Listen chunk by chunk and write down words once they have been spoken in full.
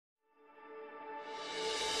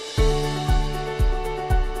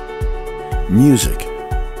Music.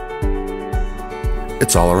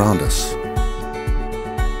 It's all around us.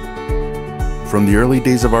 From the early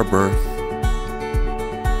days of our birth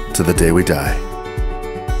to the day we die.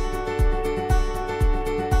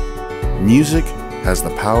 Music has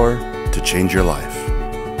the power to change your life,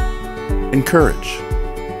 encourage,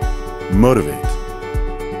 motivate,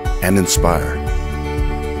 and inspire.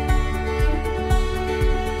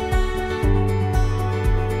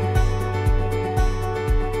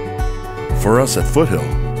 For us at Foothill,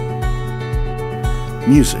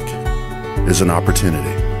 music is an opportunity.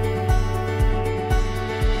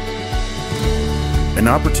 An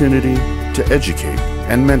opportunity to educate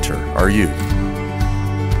and mentor our youth,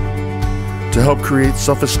 to help create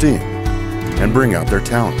self-esteem and bring out their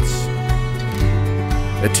talents.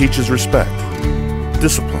 It teaches respect,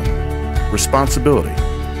 discipline, responsibility,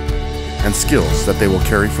 and skills that they will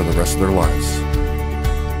carry for the rest of their lives.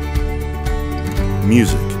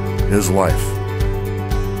 Music is life.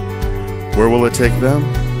 Where will it take them?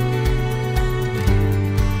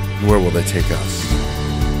 Where will they take us?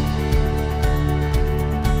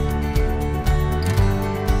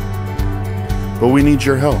 But we need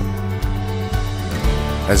your help.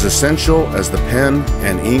 As essential as the pen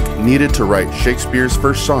and ink needed to write Shakespeare's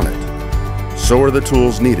first sonnet, so are the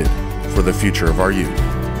tools needed for the future of our youth.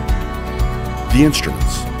 The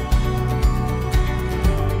instruments.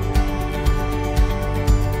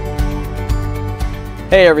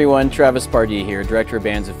 Hey everyone, Travis Pardee here, Director of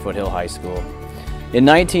Bands at Foothill High School. In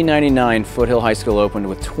 1999, Foothill High School opened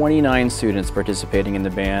with 29 students participating in the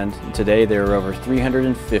band. Today there are over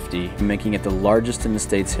 350, making it the largest in the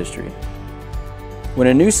state's history. When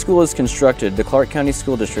a new school is constructed, the Clark County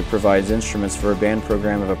School District provides instruments for a band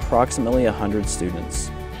program of approximately 100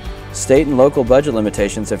 students. State and local budget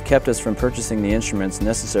limitations have kept us from purchasing the instruments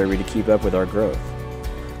necessary to keep up with our growth.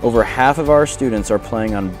 Over half of our students are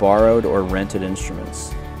playing on borrowed or rented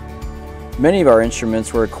instruments. Many of our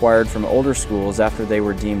instruments were acquired from older schools after they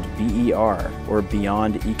were deemed BER, or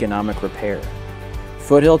Beyond Economic Repair.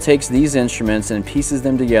 Foothill takes these instruments and pieces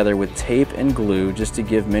them together with tape and glue just to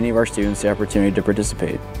give many of our students the opportunity to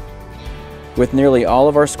participate. With nearly all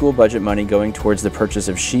of our school budget money going towards the purchase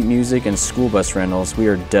of sheet music and school bus rentals, we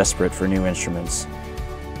are desperate for new instruments.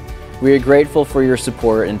 We are grateful for your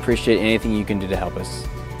support and appreciate anything you can do to help us.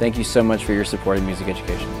 Thank you so much for your support in music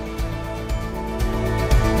education.